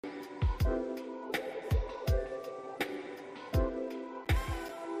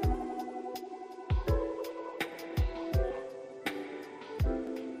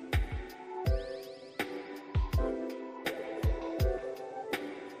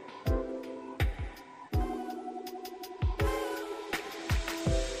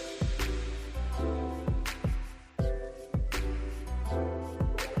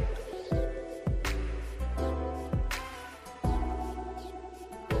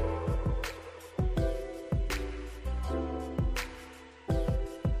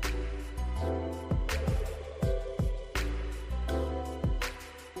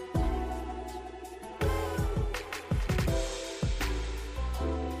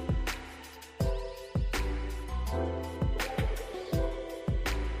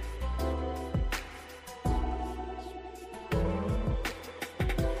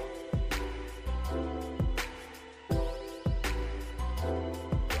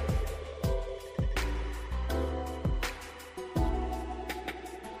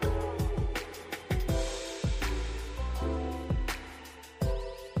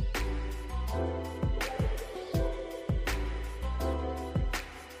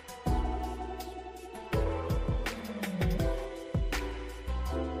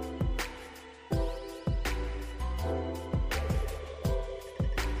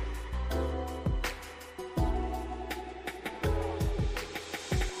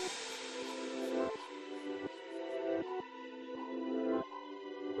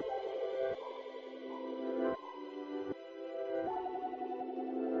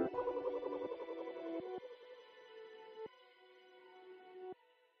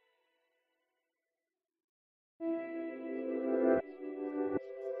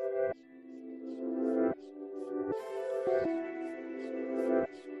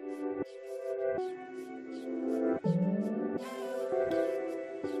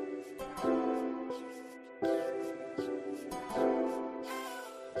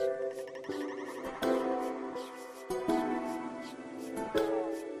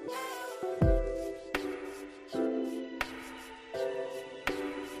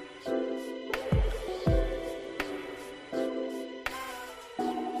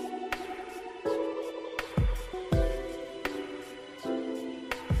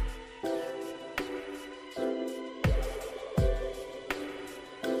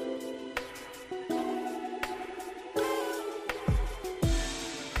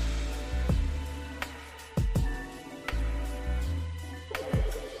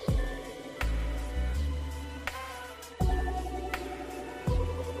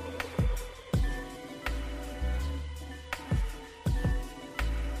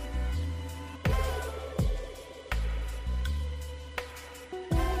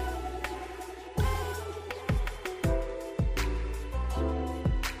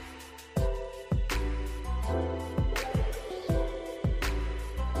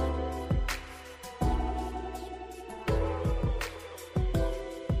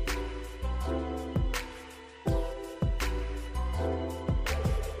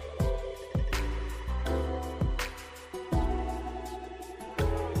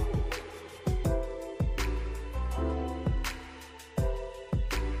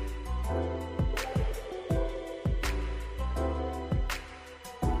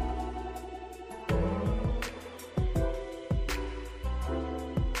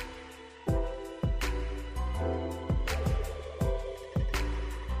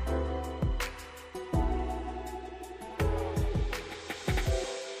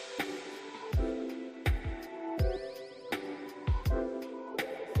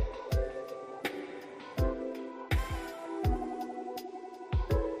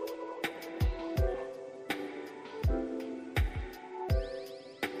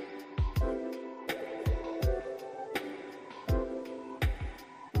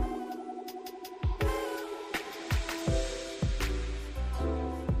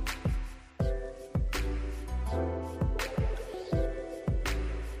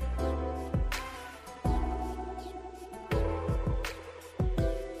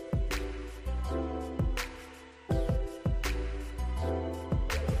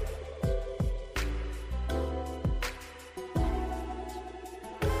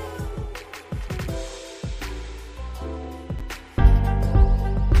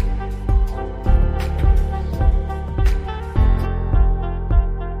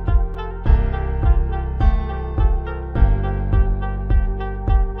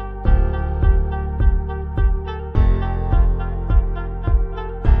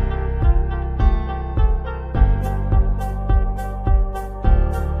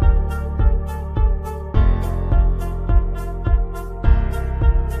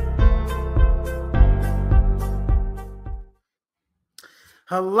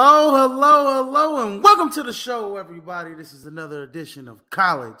Hello, and welcome to the show, everybody. This is another edition of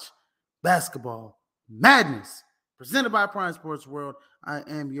College Basketball Madness, presented by Prime Sports World. I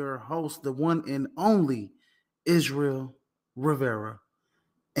am your host, the one and only Israel Rivera.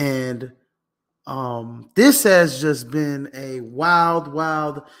 And this has just been a wild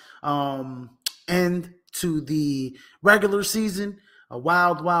end to the regular season, a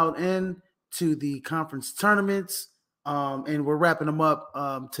wild end to the conference tournaments. And we're wrapping them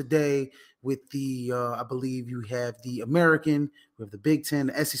up today with the, I believe you have the American, we have the Big Ten,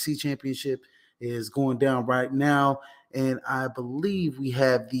 the SEC championship is going down right now. And I believe we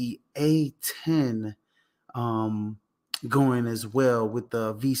have the A10 going as well with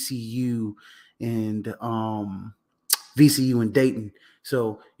the VCU and Dayton.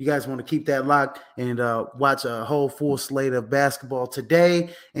 So you guys want to keep that locked and watch a whole full slate of basketball today.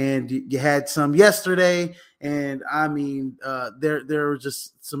 And you had some yesterday. And I mean, there were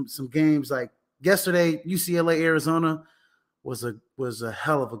just some games like yesterday. UCLA Arizona was a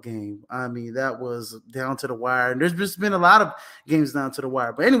hell of a game. I mean, that was down to the wire. And there's just been a lot of games down to the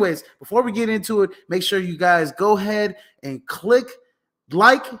wire. But anyways, before we get into it, make sure you guys go ahead and click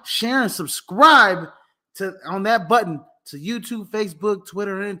like, share, and subscribe on that button to YouTube, Facebook,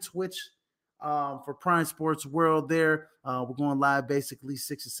 Twitter, and Twitch for Prime Sports World there. We're going live basically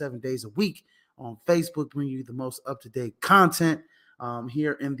 6 or 7 days a week on Facebook, bringing you the most up-to-date content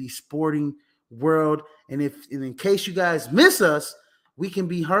here in the sporting world. And in case you guys miss us, we can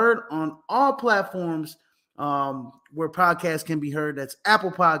be heard on all platforms where podcasts can be heard. That's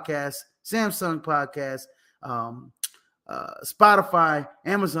Apple Podcasts, Samsung Podcasts, Spotify,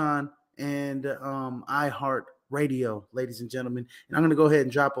 Amazon, and iHeart Radio, ladies and gentlemen. And I'm going to go ahead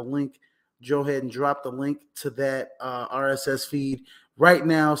and drop a link. Go ahead and drop the link to that RSS feed right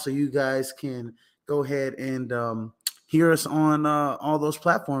now so you guys can go ahead and hear us on all those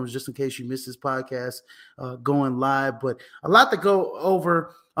platforms just in case you missed this podcast going live. But a lot to go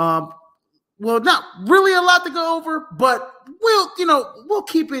over. Well, not really a lot to go over, but we'll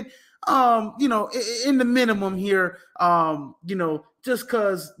keep it in the minimum here. Just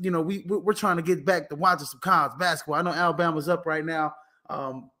because we're trying to get back to watching some college basketball. I know Alabama's up right now,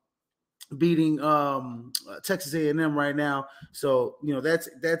 beating Texas A&M right now. So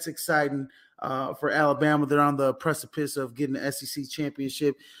that's exciting for Alabama. They're on the precipice of getting the SEC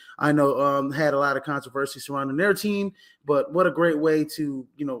championship. I know had a lot of controversy surrounding their team, but what a great way to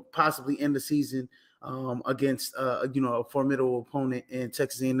possibly end the season against a formidable opponent in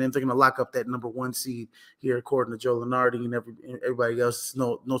Texas A&M. They're going to lock up that number 1 seed here, according to Joe Lunardi and everybody else.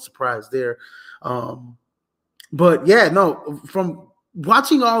 No surprise there. But yeah, no, from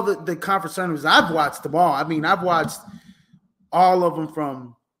watching all the conference tournaments, I've watched them all. I mean, I've watched all of them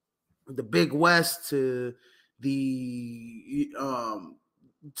from the Big West to the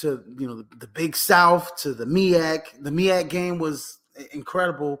the Big South to the MEAC. The MEAC game was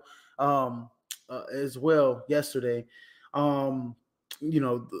incredible as well yesterday.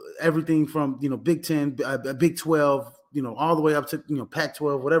 Everything from Big 10, Big 12, all the way up to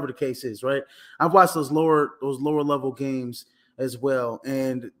Pac-12, whatever the case is, right? I've watched those lower level games as well,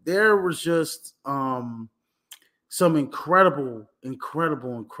 and there was just some incredible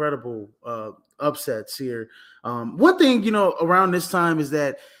upsets here. One thing around this time is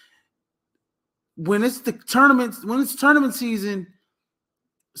that when it's tournament season,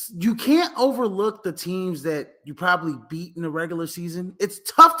 you can't overlook the teams that you probably beat in the regular season. It's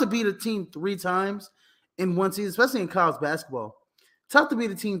tough to beat a team 3 times in one season, especially in college basketball. Tough to beat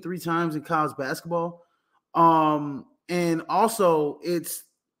a team 3 times in college basketball. And also it's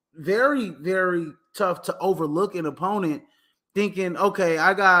very, very tough to overlook an opponent thinking, okay,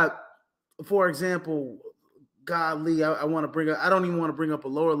 I got, for example, godly, I want to bring up, I don't even want to bring up a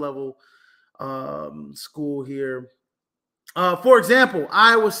lower level school here. For example,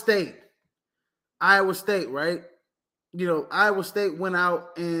 Iowa State, right? Iowa State went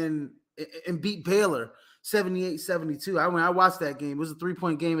out and beat Baylor 78-72. I watched that game. It was a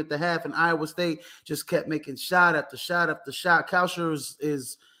 3-point game at the half, and Iowa State just kept making shot after shot after shot. Kalsher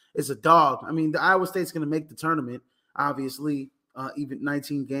is a dog. I mean, the Iowa State's going to make the tournament, obviously, even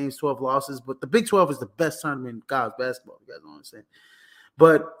 19 games, 12 losses. But the Big 12 is the best tournament in college basketball, you guys know what I'm saying.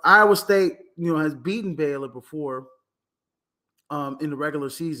 But Iowa State, has beaten Baylor before in the regular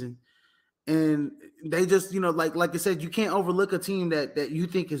season. And they just, like I said, you can't overlook a team that you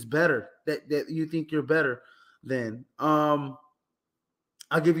think is better, that you think you're better than. I'll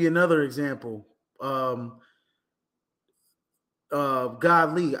give you another example.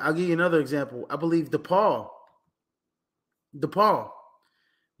 Godly. I'll give you another example. I believe DePaul.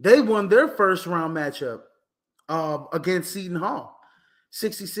 They won their first round matchup against Seton Hall.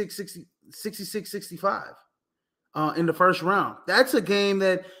 66-65 in the first round. That's a game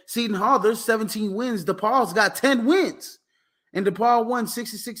that Seton Hall, there's 17 wins. DePaul's got 10 wins. And DePaul won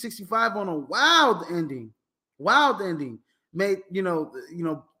 66-65 on a wild ending. Wild ending. Made,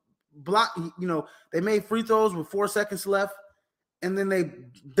 block, they made free throws with 4 seconds left. And then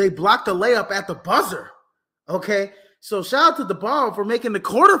they blocked a layup at the buzzer. Okay. So shout out to DePaul for making the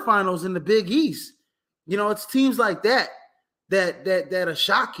quarterfinals in the Big East. It's teams like that'll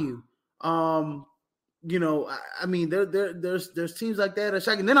shock you. There's teams like that that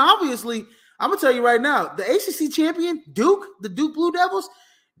shock you. And then obviously, I'm gonna tell you right now, the ACC champion, Duke, the Duke Blue Devils,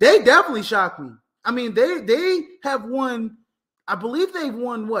 they definitely shocked me. I mean, they have won, I believe they've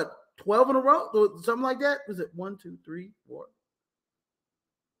won 12 in a row, something like that. Was it 1, 2, 3, 4?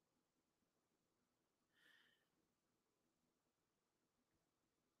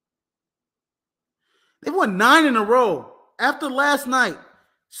 They won 9 in a row after last night.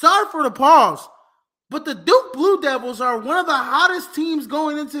 Sorry for the pause, but the Duke Blue Devils are one of the hottest teams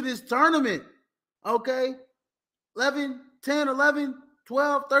going into this tournament. Okay? 11, 10, 11,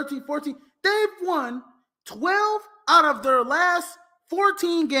 12, 13, 14. They've won 12 out of their last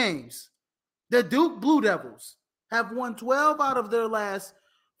 14 games. The Duke Blue Devils have won 12 out of their last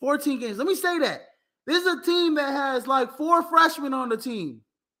 14 games. Let me say that. This is a team that has like 4 freshmen on the team.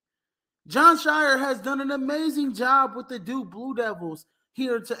 John Shire has done an amazing job with the Duke Blue Devils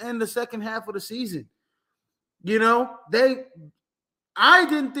here to end the second half of the season. I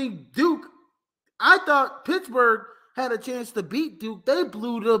didn't think Duke, I thought Pittsburgh had a chance to beat Duke. They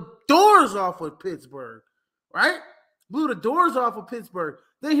blew the doors off of Pittsburgh, right? Blew the doors off of Pittsburgh.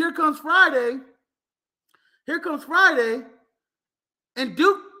 Then here comes Friday. And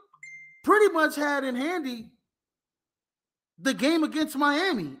Duke pretty much had in handy the game against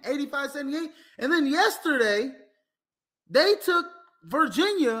Miami, 85-78. And then yesterday, they took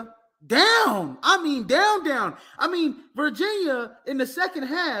Virginia down. Down. Virginia in the second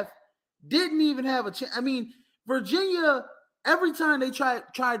half didn't even have a chance. Virginia, every time they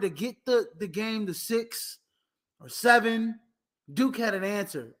tried to get the game to 6 or 7, Duke had an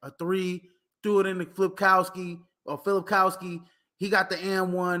answer. A 3, threw it into Filipkowski. He got the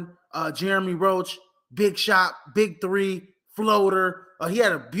and one. Jeremy Roach, big shot, big 3. Floater. He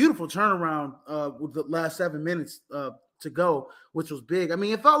had a beautiful turnaround with the last 7 minutes to go, which was big.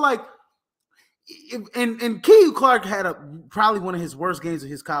 It felt like, and Keyu Clark had probably one of his worst games of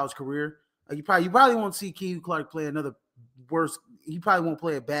his college career. You probably won't see Keyu Clark play another worse. He probably won't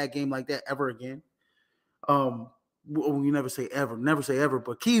play a bad game like that ever again. You never say ever,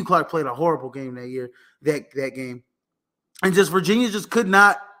 but Keyu Clark played a horrible game that year, that game, and just Virginia just could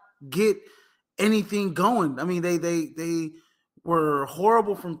not get anything going. They were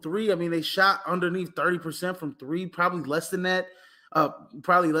horrible from 3. They shot underneath 30% from 3, probably less than that,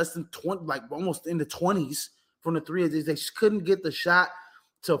 probably less than 20, like almost in the 20s from the 3. They just couldn't get the shot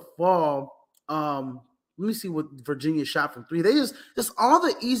to fall. Let me see what Virginia shot from 3. They just all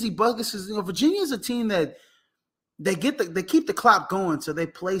the easy buckets. Virginia is a team that they keep the clock going, so they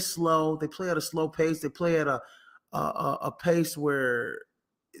play slow. They play at a slow pace. They play at a pace where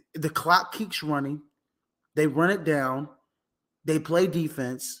the clock keeps running. They run it down. They play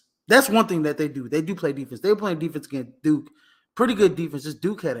defense. That's one thing that they do. They do play defense. They were playing defense against Duke. Pretty good defense. Just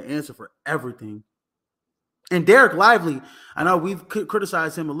Duke had an answer for everything. And Derek Lively, I know we've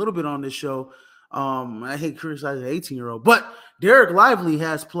criticized him a little bit on this show. I hate criticizing an 18-year-old, but Derek Lively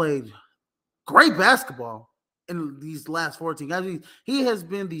has played great basketball in these last 14 guys. He has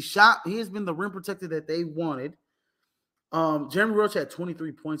been the rim protector that they wanted. Jeremy Roach had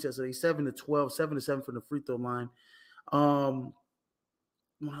 23 points yesterday, 7-12, 7-7 from the free throw line. When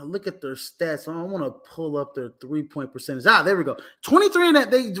I look at their stats, I want to pull up their 3-point percentage. There we go. 23 in that.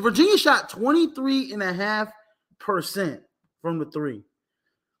 Virginia shot 23.5% from the 3.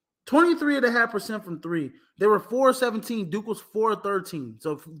 23.5% from 3. They were 4-17. Duke was 4-13.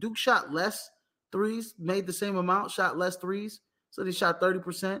 So if Duke shot less threes, made the same amount, shot less threes. So they shot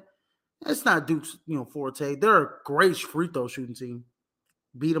 30%. That's not Duke's, forte. They're a great free throw shooting team.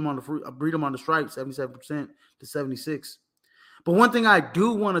 Beat them on the stripe, 77% to 76. But one thing I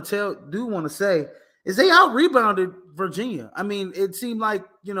do want to say is they out-rebounded Virginia. It seemed like,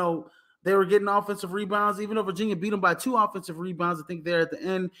 they were getting offensive rebounds, even though Virginia beat them by 2 offensive rebounds. I think there at the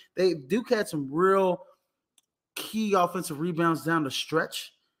end, Duke had some real key offensive rebounds down the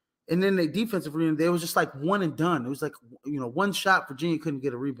stretch. And then the defensive rebound, they was just like one and done. It was like, one shot, Virginia couldn't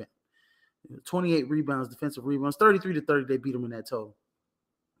get a rebound. 28 rebounds, defensive rebounds, 33-30, they beat them in that total.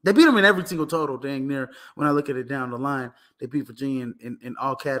 They beat them in every single total, dang near. When I look at it down the line, they beat Virginia in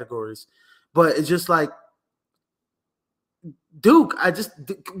all categories. But it's just like Duke, I just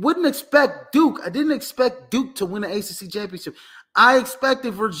wouldn't expect Duke. I didn't expect Duke to win the ACC championship. I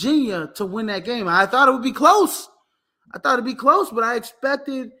expected Virginia to win that game. I thought it would be close. But I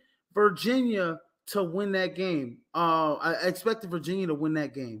expected Virginia to win that game. I expected Virginia to win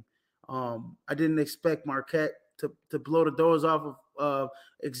that game. I didn't expect Marquette to blow the doors off of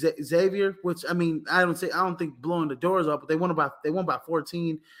Xavier, which I mean, I don't think blowing the doors off, but they won by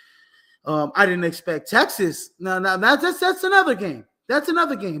 14. I didn't expect Texas. No, that's another game. That's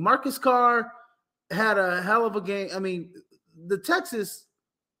another game. Marcus Carr had a hell of a game. I mean, the Texas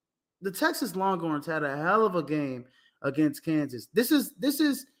Longhorns had a hell of a game against Kansas. This is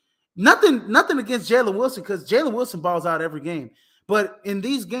nothing against Jalen Wilson, because Jalen Wilson balls out every game. But in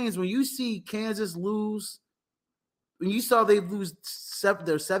these games, when you see Kansas lose, when you saw they lose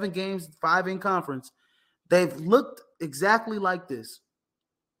their 7 games, 5 in conference, they've looked exactly like this.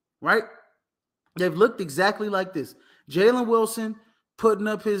 Right? They've looked exactly like this. Jalen Wilson putting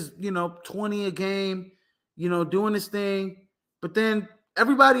up his, 20 a game, doing his thing. But then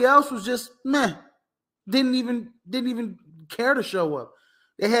everybody else was just meh. Didn't even care to show up.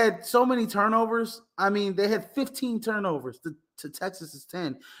 They had so many turnovers. I mean, they had 15 turnovers to Texas's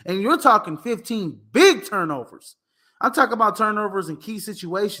 10. And you're talking 15 big turnovers. I'm talking about turnovers in key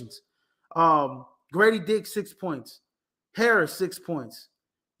situations. Grady Dick, 6 points. Harris, 6 points.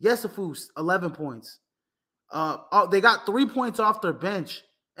 Yesafus, 11 points. They got 3 points off their bench.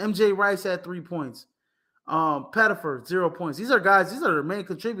 MJ Rice had 3 points. Pettiford, 0 points. These are their main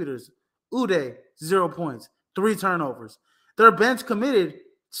contributors. Uday, 0 points. 3 turnovers. Their bench committed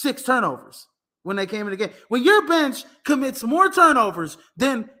 6 turnovers when they came in the game. When your bench commits more turnovers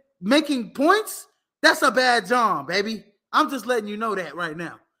than making points, that's a bad job, baby. I'm just letting you know that right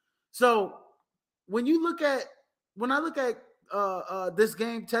now. So when I look at this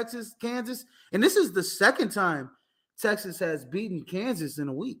game, Texas, Kansas, and this is the second time Texas has beaten Kansas in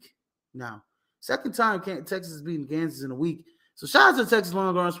a week now. Second time Texas has beaten Kansas in a week. So shout out to the Texas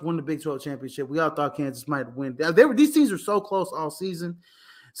Longhorns for winning the Big 12 championship. We all thought Kansas might win. These teams were so close all season.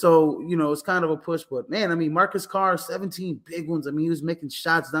 So, it's kind of a push. But, man, I mean, Marcus Carr, 17 big ones. I mean, he was making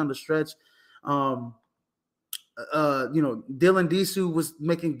shots down the stretch. Dylan Disu was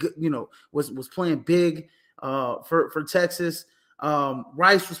making good, was playing big for Texas.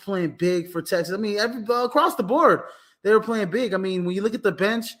 Rice was playing big for Texas. I mean, across the board, they were playing big. I mean, when you look at the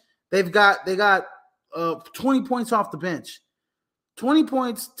bench, they got 20 points off the bench. 20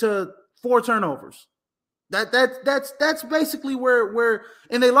 points to 4 turnovers. That's basically where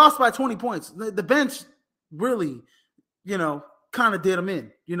and they lost by 20 points. The bench really, kind of did them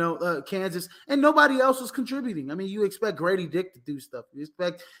in, Kansas, and nobody else was contributing. I mean, you expect Grady Dick to do stuff. You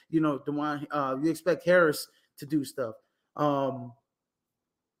expect, you expect Harris to do stuff.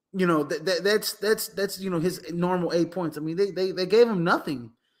 That's his normal 8 points. I mean, they gave him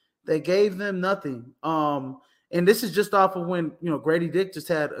nothing. They gave them nothing. And this is just off of when, Grady Dick just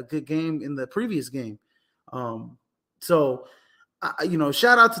had a good game in the previous game. So,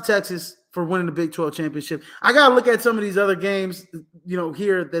 shout out to Texas for winning the Big 12 championship. I got to look at some of these other games,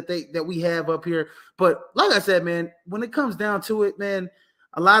 here that we have up here. But like I said, man, when it comes down to it, man,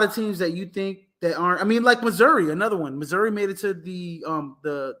 a lot of teams that you think that aren't, I mean, like Missouri, another one. Missouri made it to the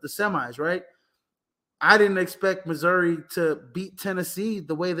semis, right? I didn't expect Missouri to beat Tennessee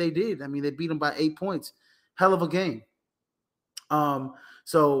the way they did. I mean, they beat them by 8 points. Hell of a game.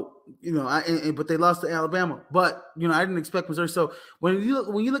 So, but they lost to Alabama. But, I didn't expect Missouri. So when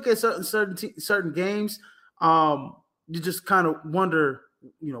you look at certain games, you just kind of wonder,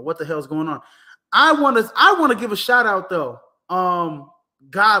 what the hell's going on. I want to give a shout out though.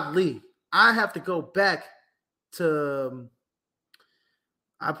 Godly. I have to go back to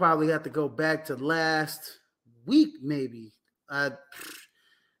I probably have to go back to last week, maybe.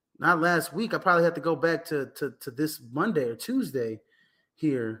 Not last week. I probably have to go back to this Monday or Tuesday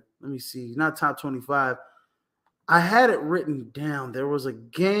here. Let me see. Not top 25. I had it written down. There was a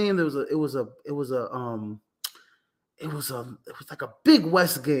game. It was like a Big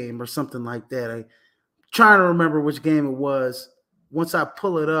West game or something like that. I'm trying to remember which game it was. Once I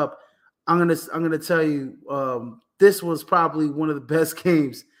pull it up, I'm gonna tell you this was probably one of the best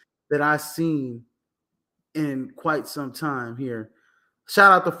games that I've seen in quite some time here.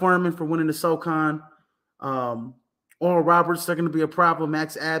 Shout out to Furman for winning the SoCon. Oral Roberts, they're going to be a problem.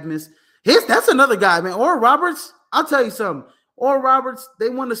 Max Adams. That's another guy, man. Oral Roberts, I'll tell you something. Oral Roberts, they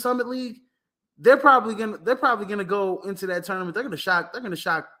won the Summit League. They're probably gonna go into that tournament. They're gonna shock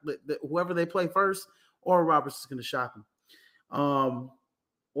whoever they play first. Oral Roberts is gonna shock them.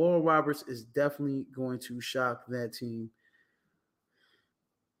 Oral Roberts is definitely going to shock that team.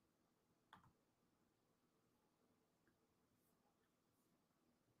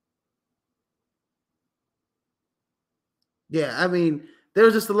 Yeah, I mean,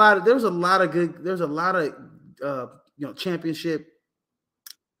 there's just a lot of there's a lot of good there's a lot of championship.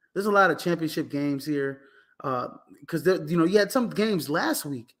 There's a lot of championship games here because you had some games last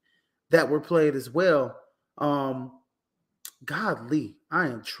week that were played as well. Um, Godly, I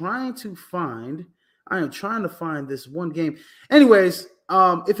am trying to find this one game. Anyways,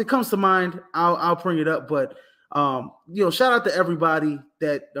 if it comes to mind, I'll bring it up. But shout out to everybody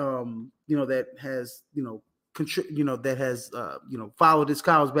that that has that has followed this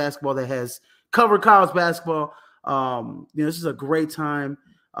college basketball, that has covered college basketball. This is a great time,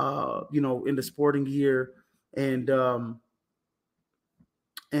 in the sporting year, and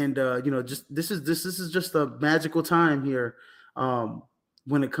just this is just a magical time here.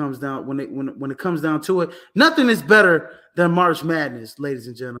 When it comes down when it comes down to it, nothing is better than March Madness, ladies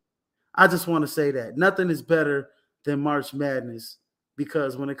and gentlemen. I just want to say that nothing is better than March Madness,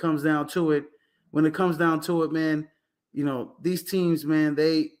 because when it comes down to it, man, these teams, man,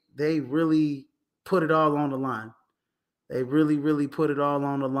 they really put it all on the line. They really, really put it all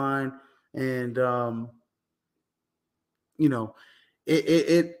on the line, and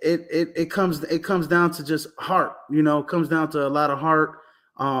it comes down to just heart. It comes down to a lot of heart,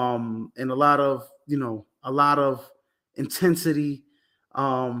 and a lot of intensity,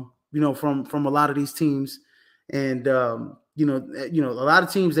 from a lot of these teams, and a lot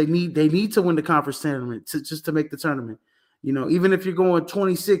of teams, they need to win the conference tournament to make the tournament. Even if you're going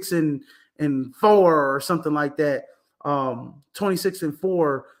 26-4 or something like that,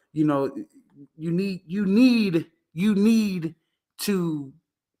 26-4, you need to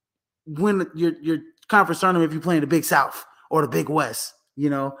win your conference tournament if you're playing the Big South or the Big West.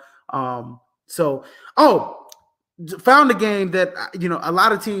 Found a game that a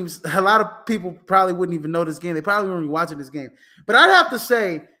lot of people probably wouldn't even know this game. They probably wouldn't be watching this game. But I'd have to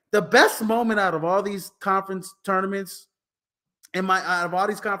say the best moment out of all these conference tournaments,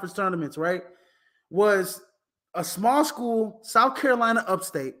 right, was a small school, South Carolina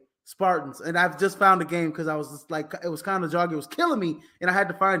Upstate Spartans. And I've just found a game because I was just like, it was kind of joggy. It was killing me, and I had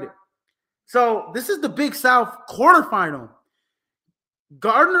to find it. So this is the Big South quarterfinal.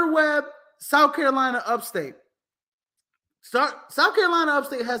 Gardner-Webb, South Carolina Upstate. South Carolina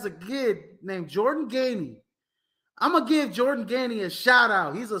Upstate has a kid named Jordan Gainey. I'm going to give Jordan Gainey a shout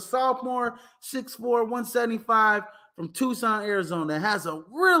out. He's a sophomore, 6'4", 175 from Tucson, Arizona. Has a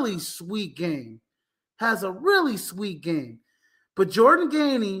really sweet game. But Jordan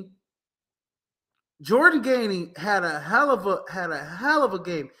Gainey had a hell of a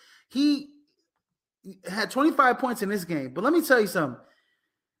game. He had 25 points in this game. But let me tell you something.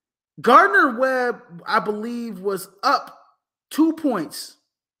 Gardner-Webb, I believe, was up 2 points.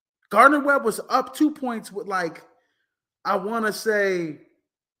 Gardner-Webb was up 2 points with, like, I want to say,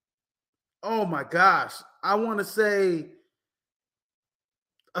 oh my gosh, I want to say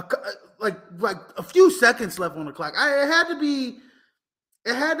like a few seconds left on the clock. It had to be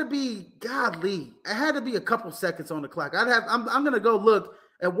godly. It had to be a couple seconds on the clock. I'm gonna go look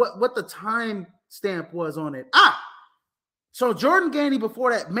at what the time stamp was on it. So Jordan Gainey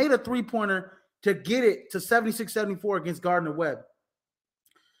before that made a 3-pointer to get it to 76-74 against Gardner-Webb.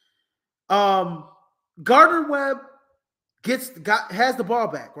 Gardner-Webb has the ball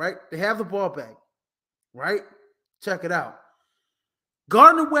back, right? They have the ball back, right? Check it out.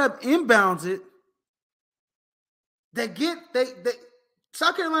 Gardner-Webb inbounds it.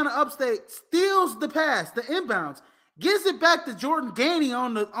 South Carolina Upstate steals the pass, the inbounds, gives it back to Jordan Gainey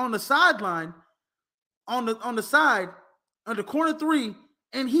on the sideline, on the side, under corner three,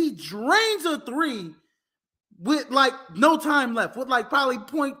 and he drains a three with like no time left, with like probably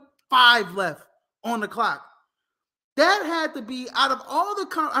 0.5 left on the clock. That had to be, out of all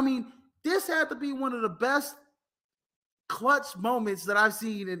this had to be one of the best clutch moments that I've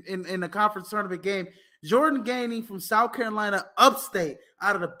seen in a conference tournament game. Jordan Gainey from South Carolina Upstate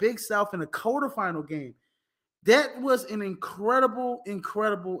out of the Big South in a quarterfinal game. That was an incredible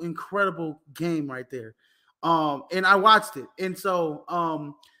game right there. And I watched it. And so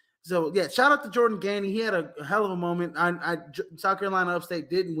yeah, shout out to Jordan Gainey. He had a hell of a moment. South Carolina Upstate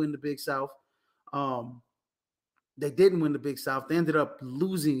didn't win the Big South. They didn't win the Big South. They ended up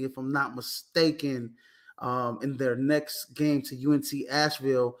losing, if I'm not mistaken, in their next game to UNC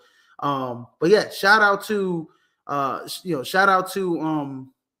Asheville. But yeah, shout out to Jordan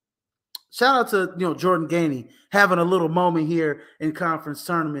Gainey having a little moment here in conference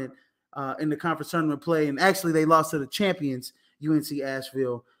tournament, in the conference tournament play. And actually they lost to the champions, UNC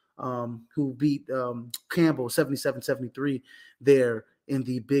Asheville, who beat Campbell 77-73 there in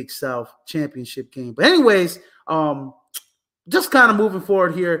the Big South championship game. But anyways, just kind of moving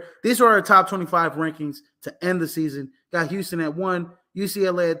forward here. These are our top 25 rankings to end the season. got Houston at 1,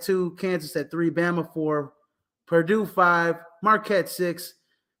 UCLA at 2, Kansas at 3, Bama 4, Purdue 5, Marquette 6,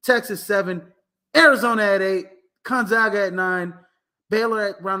 Texas 7, Arizona at 8, Gonzaga at 9, Baylor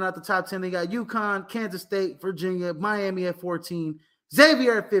at rounding out the top 10. They got UConn, Kansas State, Virginia, Miami at 14,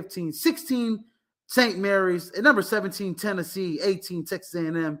 Xavier at 15, 16, St. Mary's, at number 17, Tennessee, 18, Texas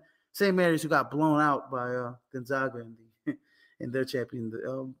A&M, St. Mary's, who got blown out by Gonzaga in their champion,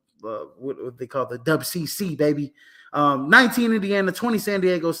 what they call the WCC, baby. 19, Indiana, 20, San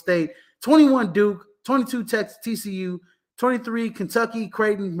Diego State, 21, Duke, 22, Texas, TCU, 23, Kentucky,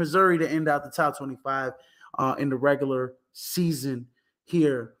 Creighton, Missouri to end out the top 25 in the regular season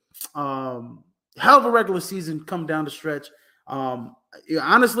here. Hell of a regular season come down the stretch.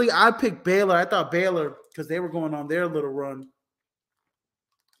 Honestly, I picked Baylor. I thought Baylor, because they were going on their little run.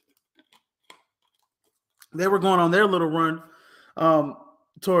 They were going on their little run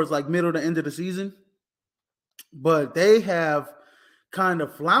towards like middle to end of the season. But they have kind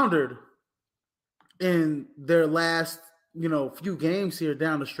of floundered in their last, few games here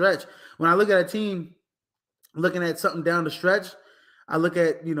down the stretch. When I look at a team looking at something down the stretch, I look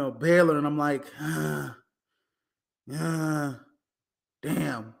at, Baylor and I'm like, damn,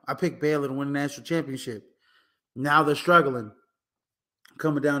 I picked Baylor to win the national championship. Now they're struggling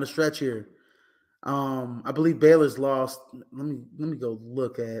coming down the stretch here. I believe Baylor's lost. Let me go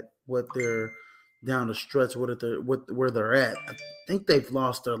look at what they're down the stretch, where they're at. I think they've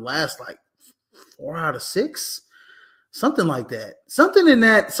lost their last like 4 out of 6, something like that. Something in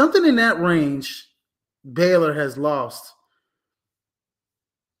that range. Baylor has lost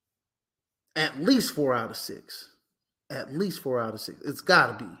at least 4 out of 6. At least 4 out of 6. It's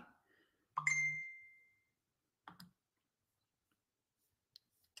got to be.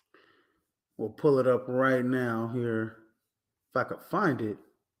 We'll pull it up right now here if I could find it.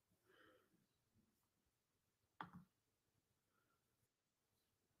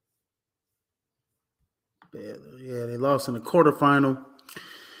 Baylor, yeah, they lost in the quarterfinal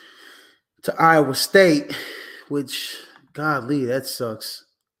to Iowa State, which, godly, that sucks.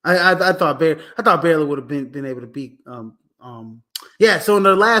 I thought Baylor would have been able to beat. So in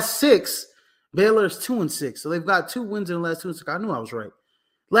their last 6, Baylor's 2-6. So they've got 2 wins in the last 2 and 6. I knew I was right.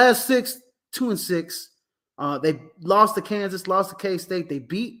 Last 6, 2-6. They lost to Kansas, lost to K-State. They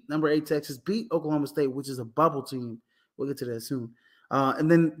beat number 8 Texas, beat Oklahoma State, which is a bubble team. We'll get to that soon.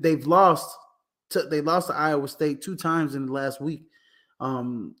 And then they've lost to Iowa State 2 times in the last week.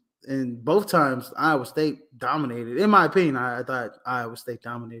 And both times Iowa State dominated. In my opinion, I thought Iowa State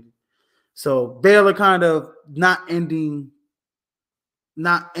dominated. So Baylor kind of not ending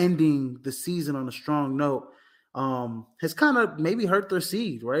the season on a strong note has kind of maybe hurt their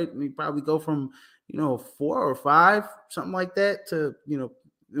seed, right? We probably go from 4 or 5, something like that, to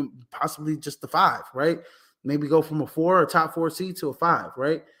possibly just the 5, right? Maybe go from a 4 or top 4 seed to a 5,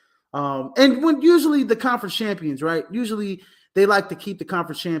 right? And when usually the conference champions, right? Usually they like to keep the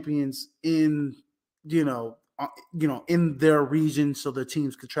conference champions in, in their region so their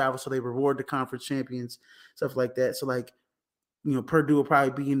teams could travel. So they reward the conference champions, stuff like that. So like, Purdue will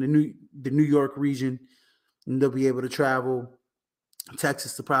probably be in the New York region, and they'll be able to travel.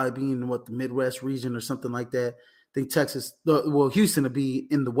 Texas will probably be in the Midwest region or something like that. I think Houston will be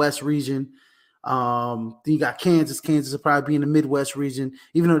in the West region. Then you got Kansas. Kansas will probably be in the Midwest region.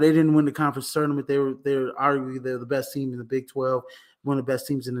 Even though they didn't win the conference tournament, they're arguably the best team in the Big 12, one of the best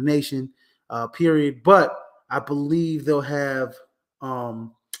teams in the nation, period. But I believe they'll have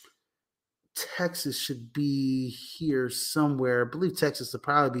Texas should be here somewhere. I believe Texas will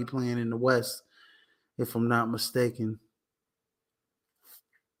probably be playing in the West, if I'm not mistaken.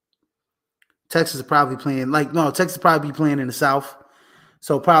 Texas will probably be playing in the South.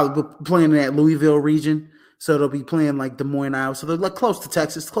 So probably playing in that Louisville region. So they'll be playing like Des Moines, Iowa. So they're like close to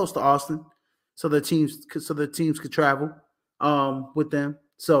Texas, close to Austin. So their teams could travel with them.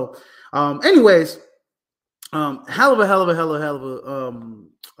 So anyways, hell of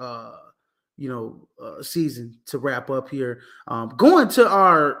a season to wrap up here. Going to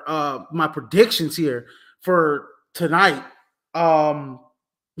our my predictions here for tonight.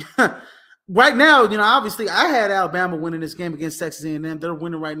 Right now, obviously I had Alabama winning this game against Texas A&M. They're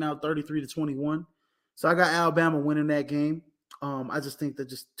winning right now 33-21. So I got Alabama winning that game. I just think they're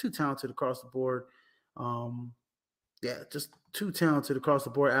just too talented across the board. Just too talented across the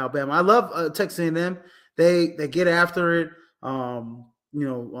board, Alabama. I love Texas A&M. They get after it.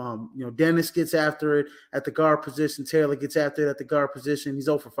 Dennis gets after it at the guard position. Taylor gets after it at the guard position. He's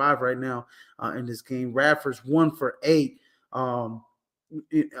 0 for 5 right now in this game. Radford's 1 for 8.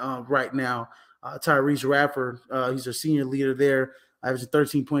 Right now, Tyrese Radford, he's our senior leader there. averaging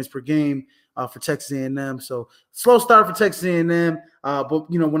 13 points per game for Texas A&M. So slow start for Texas A&M. But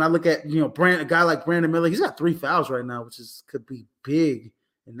when I look at a guy like Brandon Miller, he's got 3 fouls right now, which could be big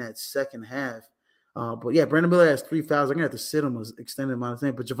in that second half. But yeah, Brandon Miller has 3 fouls. I'm gonna have to sit him an extended amount of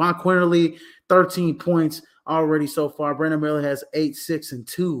time. But Javon Quinterly, 13 points already so far. Brandon Miller has 8, 6, and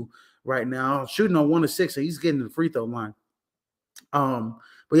 2 right now, shooting on 1 of 6, so he's getting to the free throw line.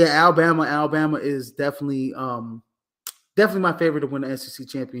 But yeah, Alabama is definitely my favorite to win the SEC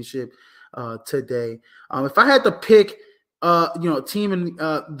championship today. If I had to pick, team in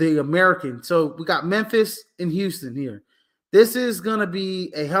the American, so we got Memphis and Houston here. This is gonna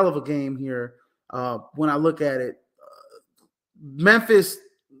be a hell of a game here. When I look at it, Memphis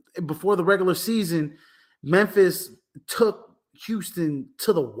before the regular season, Memphis took Houston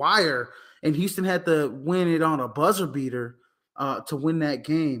to the wire, and Houston had to win it on a buzzer beater to win that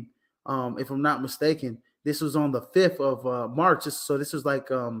game. If I'm not mistaken, this was on the 5th of March. So this was like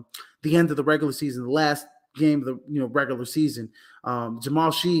the end of the regular season, the last game of the regular season.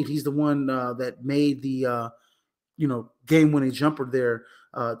 Jamal Sheed, he's the one that made the game-winning jumper there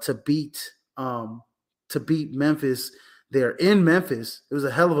to beat Memphis there in Memphis. It was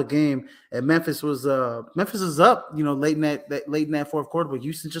a hell of a game, and Memphis is up, late in that fourth quarter. But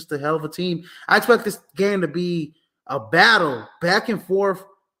Houston's just a hell of a team. I expect this game to be a battle, back and forth.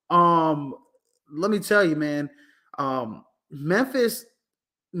 Let me tell you, man. Memphis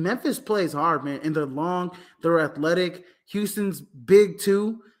plays hard, man, and they're long, they're athletic. Houston's big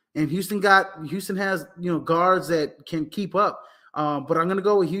too, and Houston has guards that can keep up. But I'm gonna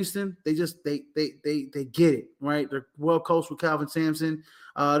go with Houston. They get it right. They're well coached with Calvin Sampson.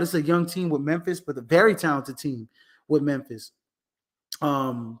 This is a young team with Memphis, but a very talented team with Memphis.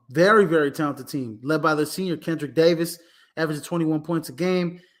 Very, very talented team led by the senior Kendrick Davis, averaging 21 points a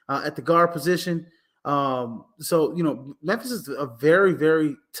game at the guard position. So Memphis is a very,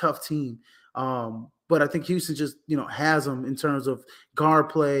 very tough team. But I think Houston just has them in terms of guard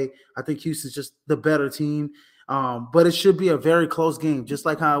play. I think Houston's just the better team. But it should be a very close game, just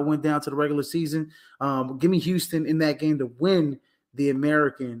like how it went down to the regular season. Give me Houston in that game to win the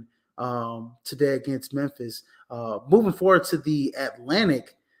American today against Memphis. Moving forward to the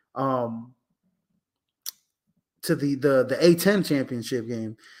Atlantic, to the A10 championship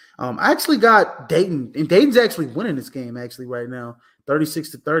game. I actually got Dayton, and Dayton's actually winning this game right now,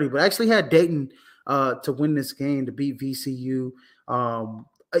 36-30. But I actually had Dayton to win this game, to beat VCU.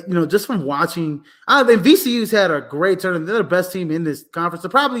 Just from watching, I think VCU's had a great tournament. They're the best team in this conference. They're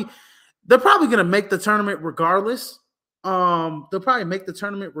probably going to make the tournament regardless. They'll probably make the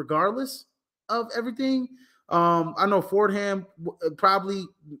tournament regardless of everything. I know Fordham probably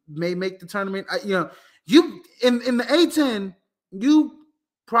may make the tournament. You in the A10, you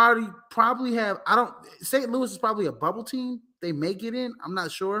probably have. St. Louis is probably a bubble team. They may get in. I'm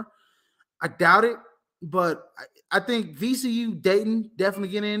not sure. I doubt it. But I think VCU, Dayton definitely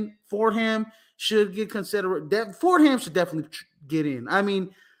get in. Fordham should get considered. Fordham should definitely get in. I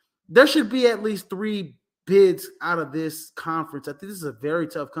mean, there should be at least 3 bids out of this conference. I think this is a very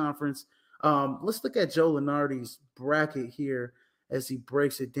tough conference. Let's look at Joe Lunardi's bracket here as he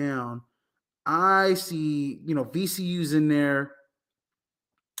breaks it down. I see, VCU's in there.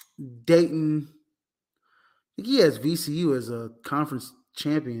 Dayton, I think he has VCU as a conference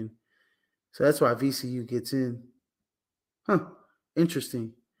champion. So that's why VCU gets in.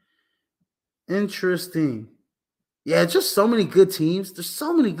 Interesting. Yeah, just so many good teams. There's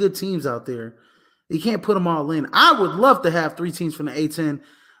so many good teams out there. You can't put them all in. I would love to have 3 teams from the A10,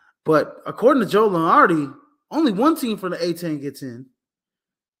 but according to Joe Lunardi, only 1 team from the A10 gets in.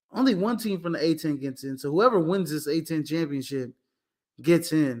 Only 1 team from the A10 gets in. So whoever wins this A10 championship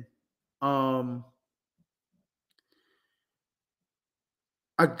gets in.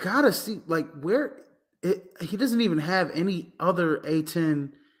 I gotta see where he doesn't even have any other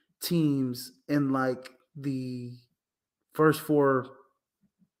A10 teams in the first 4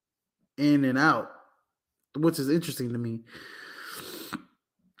 in and out, which is interesting to me.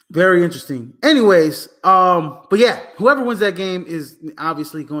 Very interesting. Anyways, but yeah, whoever wins that game is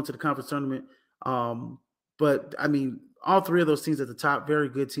obviously going to the conference tournament. But I mean, all 3 of those teams at the top, very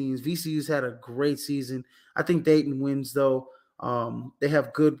good teams. VCU's had a great season. I think Dayton wins though. They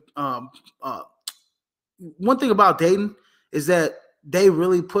have good. One thing about Dayton is that they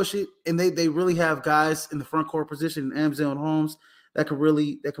really push it, and they really have guys in the front court position, Amzel and Holmes, that can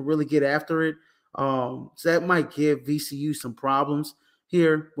really get after it. So that might give VCU some problems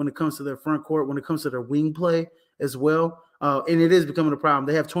here when it comes to their front court, when it comes to their wing play as well. And it is becoming a problem.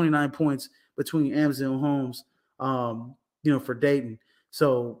 They have 29 points between Amzel and Holmes, for Dayton.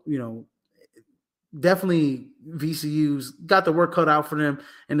 So definitely VCU's got the work cut out for them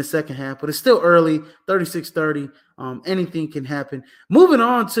in the second half, but it's still early, 36-30. Anything can happen. Moving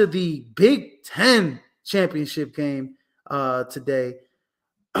on to the Big Ten championship game today.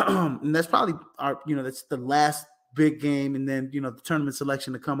 And that's probably that's the last big game, and then the tournament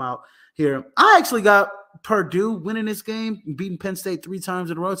selection to come out here. I actually got Purdue winning this game, beating Penn State 3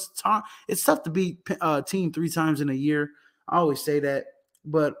 times in a row. It's tough to beat a team 3 times in a year. I always say that,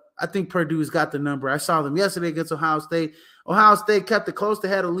 but I think Purdue's got the number. I saw them yesterday against Ohio State. Ohio State kept it close. They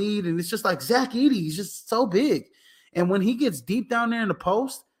had a lead, and it's just like Zach Edey. He's just so big, and when he gets deep down there in the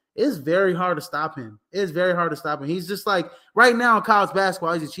post, it's very hard to stop him. It's very hard to stop him. He's just like right now in college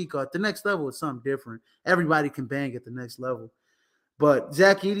basketball, he's a cheat code. At the next level, it's something different. Everybody can bang at the next level. But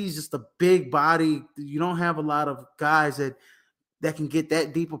Zach Edey's just a big body. You don't have a lot of guys that can get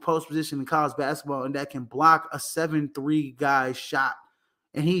that deep a post position in college basketball and that can block a 7-3 guy shot.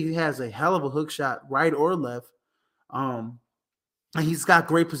 And he has a hell of a hook shot, right or left. And he's got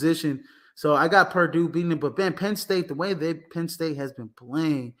great position. So I got Purdue beating him. But man, Penn State, the way Penn State has been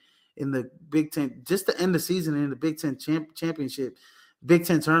playing in the Big Ten, just to end the season in the Big Ten championship, Big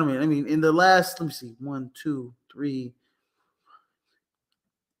Ten tournament. I mean, in the last, let me see, 1, 2, 3.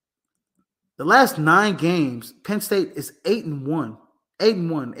 The last 9 games, Penn State is 8-1.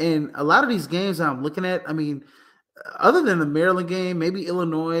 8-1. And a lot of these games I'm looking at, I mean, other than the Maryland game, maybe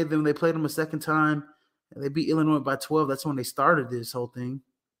Illinois, then they played them a second time. They beat Illinois by 12. That's when they started this whole thing.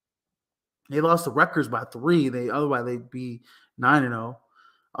 They lost to Rutgers by 3. Otherwise they'd be 9-0.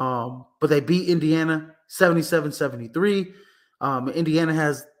 But they beat Indiana 77-73. Indiana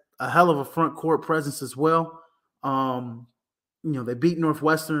has a hell of a front court presence as well. They beat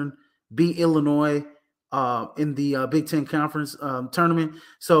Northwestern, beat Illinois in the Big Ten Conference tournament.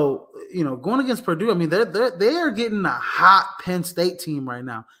 So, going against Purdue, I mean, they are getting a hot Penn State team right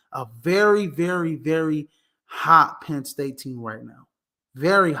now. A very, very, very hot Penn State team right now.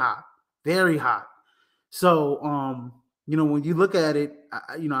 Very hot. Very hot. So, when you look at it,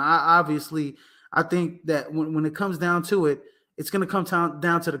 I think that when it comes down to it, it's going to come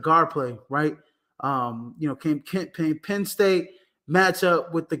down to the guard play, right? Can Penn State match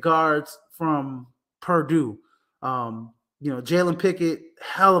up with the guards from Purdue? Jalen Pickett,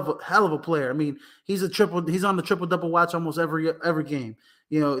 hell of a player. I mean, he's on the triple-double watch almost every game.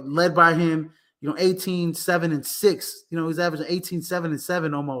 Led by him, 18, 7, and 6. He's averaging 18, 7, and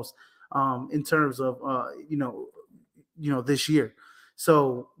 7 almost in terms of this year.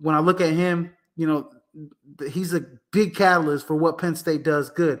 So when I look at him, he's a big catalyst for what Penn State does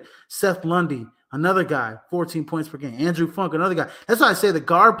good. Seth Lundy, another guy, 14 points per game. Andrew Funk, another guy. That's why I say the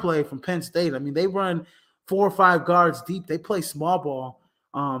guard play from Penn State. I mean, they run 4 or 5 guards deep. They play small ball.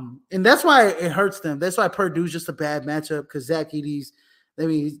 And that's why it hurts them. That's why Purdue's just a bad matchup because Zach Edey's,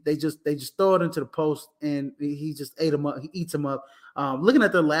 they just throw it into the post and he just ate them up. He eats them up. Looking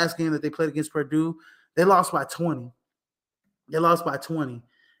at the last game that they played against Purdue, they lost by 20.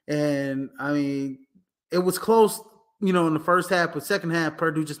 And I mean, it was close, in the first half, but second half,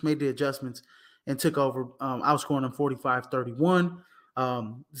 Purdue just made the adjustments and took over, outscoring them 45-31.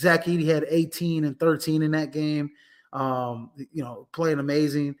 Zach Edey had 18 and 13 in that game, playing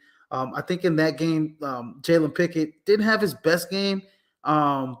amazing. I think in that game, Jalen Pickett didn't have his best game,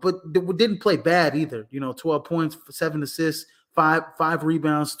 but didn't play bad either. 12 points, 7 assists, 5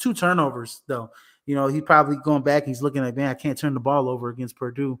 rebounds, 2 turnovers, though. He probably going back. He's looking at, man, I can't turn the ball over against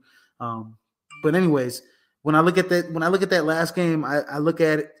Purdue. But anyways, when I look at that last game, I look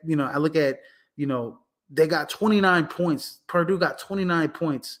at it. They got 29 points. Purdue got 29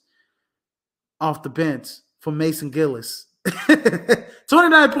 points off the bench from Mason Gillis.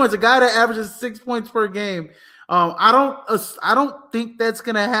 29 points. A guy that averages 6 points per game. I don't think that's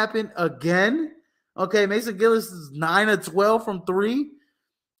gonna happen again. Okay, Mason Gillis is 9 of 12 from 3.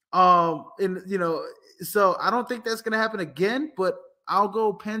 So I don't think that's going to happen again, but I'll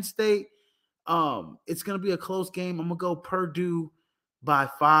go Penn State. It's going to be a close game. I'm going to go Purdue by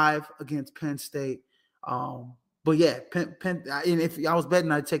 5 against Penn State. But yeah, Penn, and if I was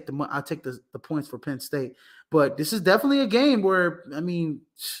betting, I'd take the points for Penn State. But this is definitely a game where, I mean,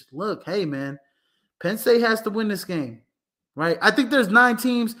 look, hey man, Penn State has to win this game, right? I think there's 9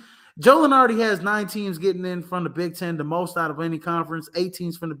 teams. Joe Lunardi has 9 teams getting in from the Big Ten, the most out of any conference, 8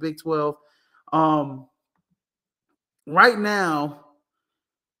 teams from the Big 12. Right now,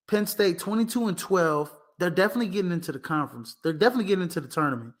 Penn State 22-12. They're definitely getting into the conference. They're definitely getting into the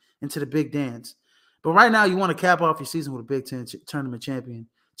tournament, into the big dance. But right now, you want to cap off your season with a Big Ten tournament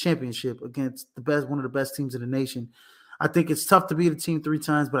championship against one of the best teams in the nation. I think it's tough to beat a team 3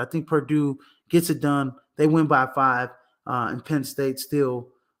 times, but I think Purdue gets it done. They win by 5, and Penn State still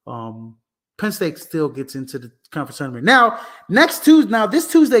Penn State still gets into the conference tournament. Now, this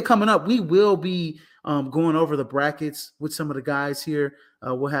Tuesday coming up, we will be going over the brackets with some of the guys here.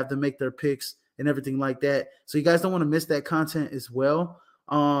 We'll have them make their picks and everything like that. So you guys don't want to miss that content as well.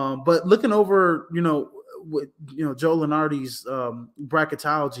 But looking over, Joe Lunardi's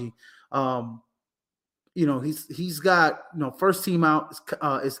bracketology, he's got, first team out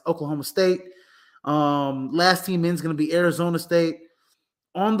is Oklahoma State. Last team in is going to be Arizona State.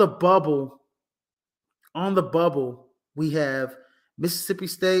 On the bubble, we have Mississippi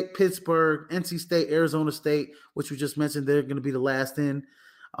State, Pittsburgh, NC State, Arizona State, which we just mentioned. They're going to be the last in.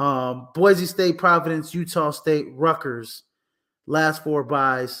 Boise State, Providence, Utah State, Rutgers, last 4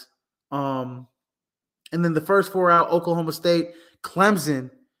 byes. And then the first 4 out, Oklahoma State, Clemson,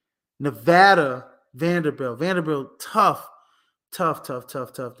 Nevada, Vanderbilt. Vanderbilt, tough.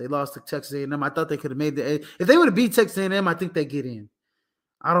 They lost to Texas A&M. I thought they could have made if they would have beat Texas A&M, I think they get in.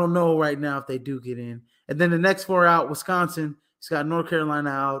 I don't know right now if they do get in. And then the next 4 out, Wisconsin. He's got North Carolina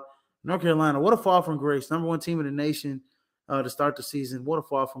out. North Carolina, what a fall from grace. Number 1 team in the nation to start the season. What a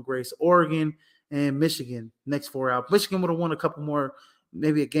fall from grace. Oregon and Michigan, next 4 out. Michigan would have won a couple more,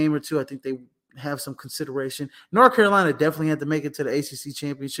 maybe a game or two. I think they have some consideration. North Carolina definitely had to make it to the ACC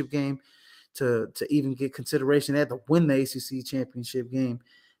championship game to even get consideration. They had to win the ACC championship game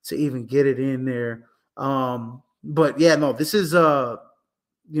to even get it in there. But yeah, no, this is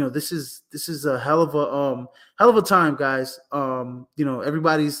this is a hell of a time, guys.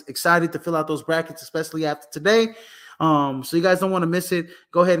 Everybody's excited to fill out those brackets, especially after today. So you guys don't want to miss it.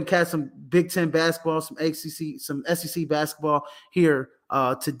 Go ahead and catch some Big Ten basketball, some ACC, some SEC basketball here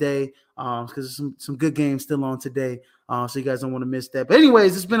today, because there's some good games still on today. So you guys don't want to miss that. But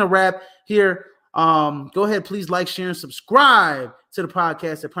anyways, it's been a wrap here. Go ahead, please like, share, and subscribe to the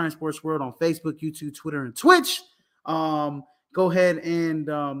podcast at Prime Sports World on Facebook, YouTube, Twitter, and Twitch. Go ahead and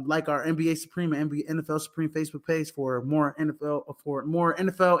like our NBA Supreme and NFL Supreme Facebook page for more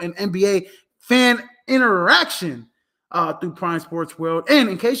NFL and NBA fan interaction through Prime Sports World. And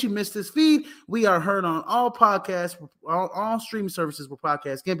in case you missed this feed, we are heard on all podcasts, all streaming services where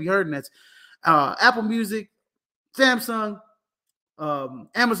podcasts can be heard, and that's Apple Music, Samsung,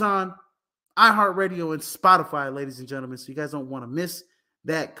 Amazon, iHeartRadio, and Spotify, ladies and gentlemen. So you guys don't want to miss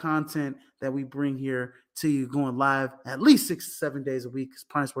that content that we bring here to you, going live at least 6 to 7 days a week.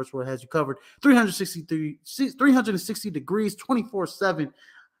 Prime Sports World has you covered 360 degrees, 24/7,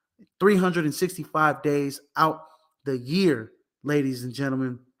 365 days out the year, ladies and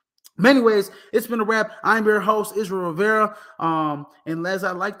gentlemen. Anyways, it's been a wrap. I'm your host, Israel Rivera. And as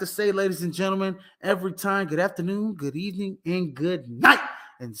I like to say, ladies and gentlemen, every time, good afternoon, good evening, and good night.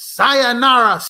 And sayonara.